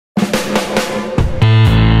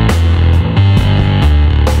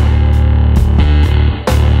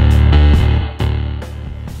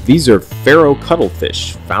These are pharaoh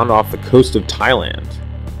cuttlefish found off the coast of Thailand.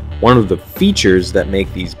 One of the features that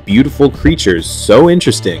make these beautiful creatures so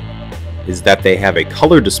interesting is that they have a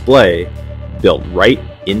color display built right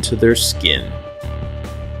into their skin.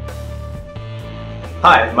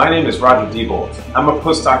 Hi, my name is Roger Diebold. I'm a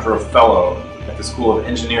postdoctoral fellow at the School of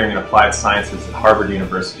Engineering and Applied Sciences at Harvard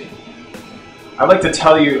University. I'd like to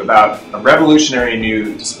tell you about a revolutionary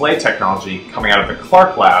new display technology coming out of the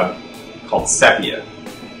Clark Lab called SEPIA.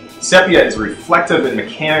 SEPIA is a reflective and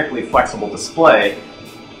mechanically flexible display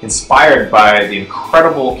inspired by the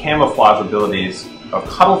incredible camouflage abilities of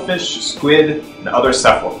cuttlefish, squid, and other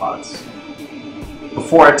cephalopods.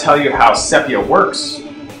 Before I tell you how SEPIA works,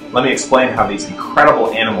 let me explain how these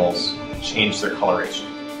incredible animals change their coloration.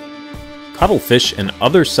 Cuttlefish and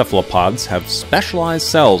other cephalopods have specialized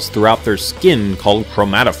cells throughout their skin called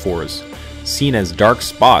chromatophores, seen as dark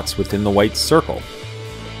spots within the white circle.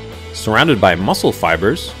 Surrounded by muscle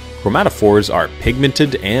fibers, chromatophores are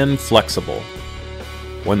pigmented and flexible.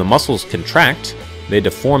 When the muscles contract, they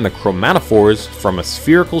deform the chromatophores from a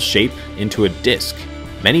spherical shape into a disc,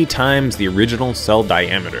 many times the original cell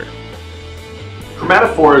diameter.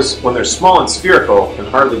 Chromatophores, when they're small and spherical, can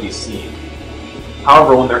hardly be seen.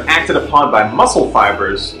 However, when they're acted upon by muscle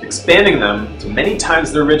fibers, expanding them to many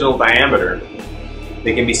times their original diameter,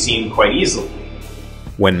 they can be seen quite easily.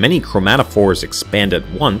 When many chromatophores expand at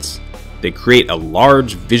once, they create a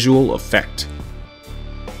large visual effect.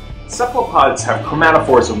 Cephalopods have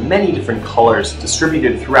chromatophores of many different colors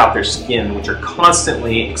distributed throughout their skin, which are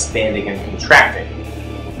constantly expanding and contracting,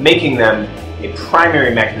 making them a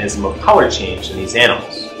primary mechanism of color change in these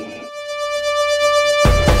animals.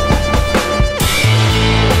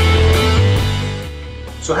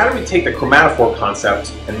 So how do we take the chromatophore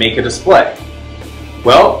concept and make a display?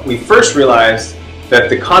 Well, we first realized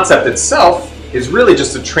that the concept itself is really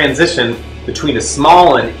just a transition between a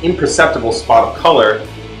small and imperceptible spot of color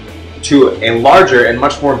to a larger and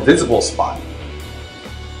much more visible spot.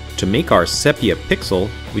 To make our sepia pixel,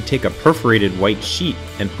 we take a perforated white sheet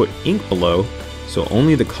and put ink below so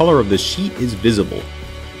only the color of the sheet is visible.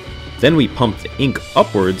 Then we pump the ink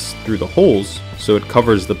upwards through the holes so it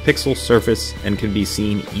covers the pixel surface and can be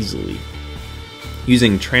seen easily.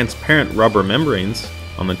 Using transparent rubber membranes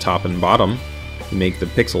on the top and bottom, we make the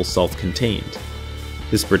pixel self-contained.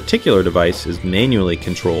 This particular device is manually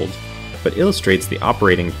controlled, but illustrates the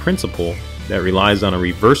operating principle that relies on a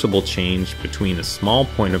reversible change between a small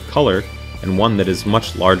point of color and one that is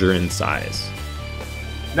much larger in size.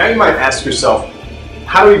 Now you might ask yourself,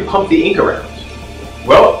 how do we pump the ink around?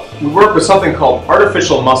 Well, we work with something called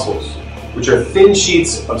artificial muscles, which are thin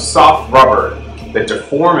sheets of soft rubber that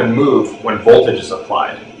deform and move when voltage is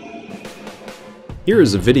applied. Here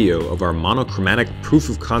is a video of our monochromatic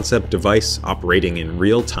proof-of-concept device operating in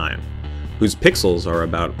real time, whose pixels are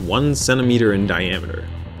about 1 centimeter in diameter.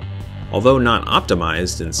 Although not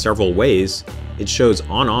optimized in several ways, it shows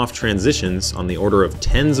on-off transitions on the order of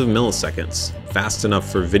tens of milliseconds, fast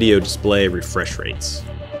enough for video display refresh rates.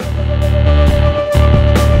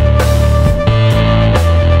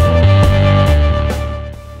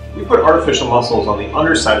 We put artificial muscles on the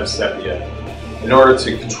underside of SEPIA in order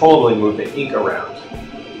to controllably move the ink around.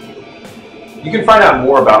 You can find out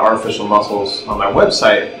more about artificial muscles on my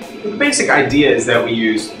website, but the basic idea is that we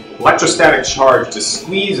use electrostatic charge to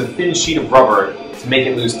squeeze a thin sheet of rubber to make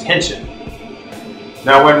it lose tension.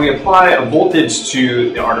 Now when we apply a voltage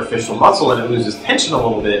to the artificial muscle and it loses tension a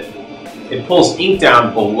little bit, it pulls ink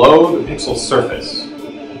down below the pixel surface.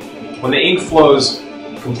 When the ink flows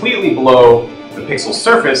completely below the pixel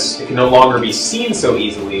surface, it can no longer be seen so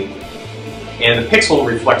easily, and the pixel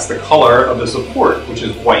reflects the color of the support, which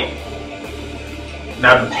is white.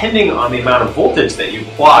 Now, depending on the amount of voltage that you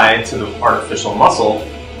apply to the artificial muscle,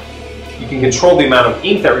 you can control the amount of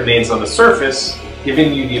ink that remains on the surface,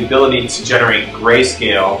 giving you the ability to generate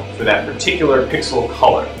grayscale for that particular pixel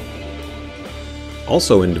color.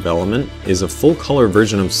 Also in development is a full-color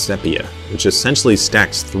version of SEPIA, which essentially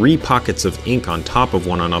stacks 3 pockets of ink on top of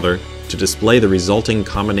one another to display the resulting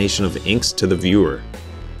combination of inks to the viewer.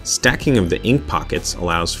 Stacking of the ink pockets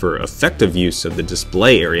allows for effective use of the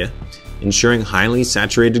display area, ensuring highly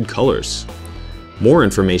saturated colors. More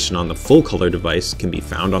information on the full-color device can be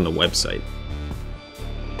found on the website.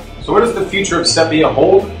 So what does the future of SEPIA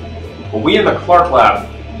hold? Well, we in the Clark Lab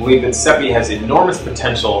believe that SEPIA has enormous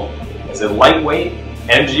potential as a lightweight,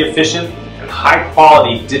 energy-efficient, and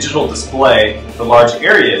high-quality digital display for large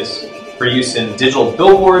areas for use in digital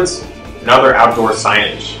billboards and other outdoor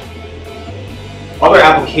signage. Other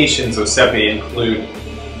applications of SEPIA include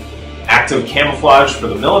active camouflage for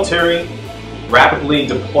the military, rapidly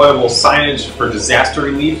deployable signage for disaster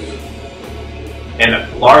relief,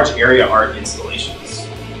 and large area art installations.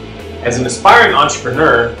 As an aspiring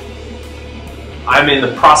entrepreneur, I'm in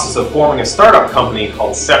the process of forming a startup company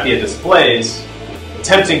called SEPIA Displays,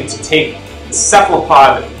 attempting to take the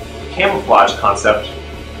cephalopod camouflage concept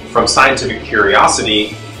from scientific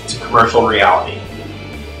curiosity to commercial reality.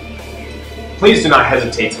 Please do not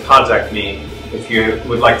hesitate to contact me if you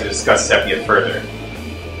would like to discuss SEPIA further.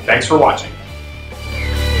 Thanks for watching.